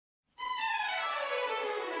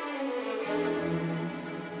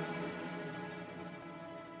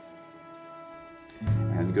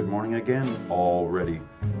And good morning again already.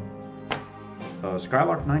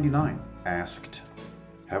 Skylark99 asked,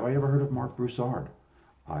 have I ever heard of Marc Broussard?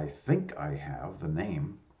 I think I have the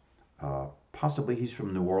name. Possibly he's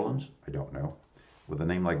from New Orleans. I don't know. With a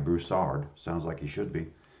name like Broussard, sounds like he should be.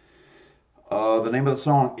 The name of the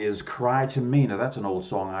song is Cry to Me. Now that's an old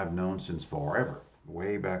song I've known since forever.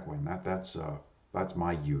 Way back when. That's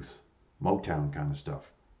my youth. Motown kind of stuff.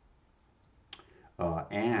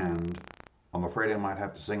 And I'm afraid I might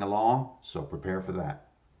have to sing along, so prepare for that.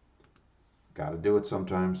 Got to do it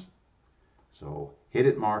sometimes. So hit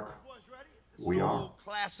it, Mark. We are.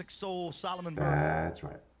 Classic soul, Solomon Burkes. That's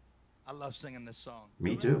right. I love singing this song.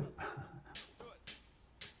 Me too.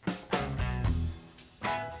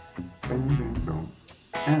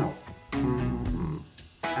 Ow.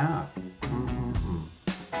 Ah.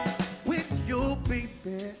 With your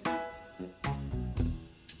baby,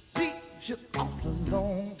 leave you all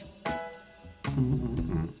alone.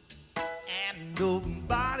 And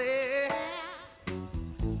nobody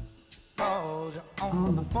calls you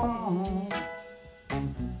on the phone.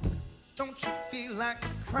 Don't you feel like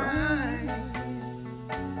crying?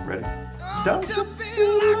 Ready? Don't you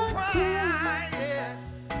feel like crying?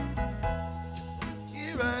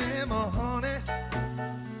 Here I am, honey.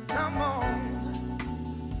 Come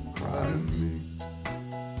on, cry to me.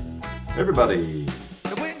 Everybody.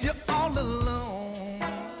 When you're all alone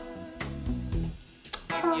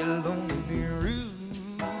in your lonely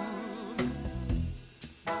room,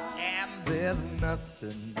 and there's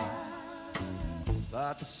nothing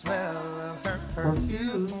but the smell of her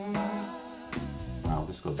perfume. Wow,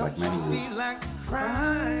 this goes back many Don't you years. feel like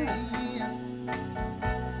crying?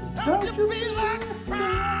 Don't you feel like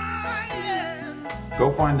crying?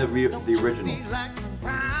 Go find the original. Feel like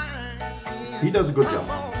crying? He does a good job,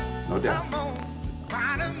 Come on, no doubt. come on,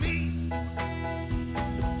 cry to me.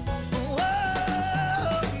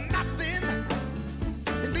 Oh, nothing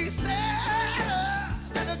can be sadder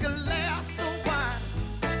than a glass of wine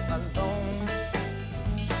alone.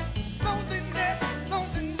 Loneliness,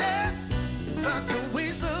 loneliness, like a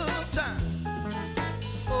waste of time.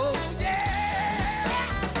 Oh yeah,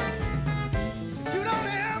 you don't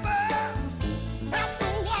ever have to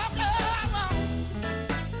walk alone.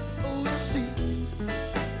 Oh, you see,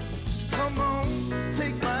 just come on,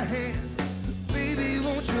 take my hand, baby,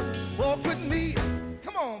 won't you walk with me?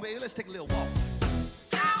 Come on, baby, let's take a little walk.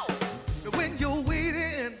 Ow! When you're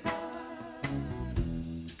waiting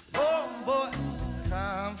for boys to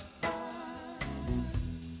come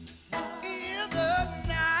in the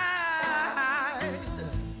night,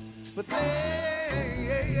 but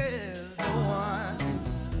there's no one.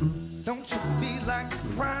 Don't you feel like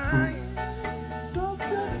crying? Don't you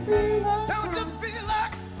feel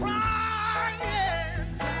like crying?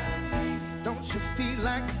 Don't you feel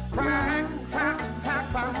like crying, crying, crying,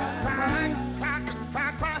 crying, crying, crying,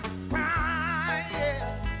 crying, crying?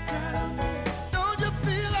 Don't you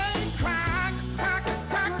feel like crying, crying,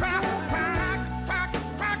 crying, crying, crying,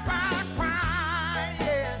 crying, crying, crying?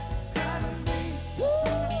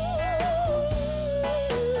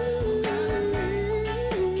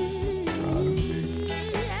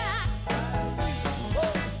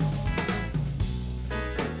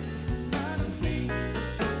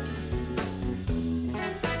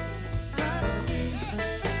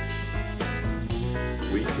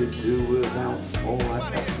 We could do without all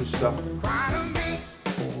that extra stuff. Cry to me.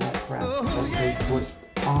 All that crap. Okay, put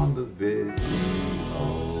on the video.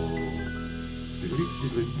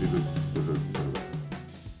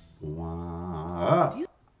 Wow.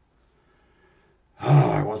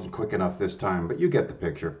 I wasn't quick enough this time, but you get the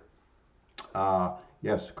picture.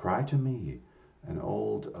 Yes, Cry to Me, an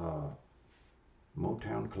old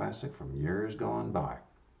Motown classic from years gone by,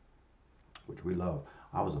 which we love.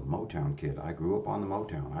 I was a Motown kid. I grew up on the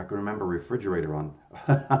Motown. I can remember a refrigerator on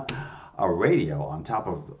a radio on top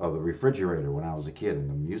of the refrigerator when I was a kid, and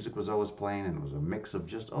the music was always playing, and it was a mix of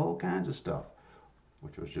just all kinds of stuff,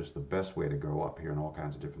 which was just the best way to grow up, hearing all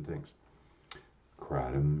kinds of different things.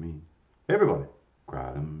 Cry to me. Everybody,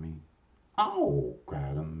 cry to me. Oh,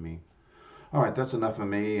 cry to me. All right, that's enough of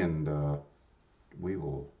me, and we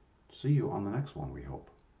will see you on the next one, we hope.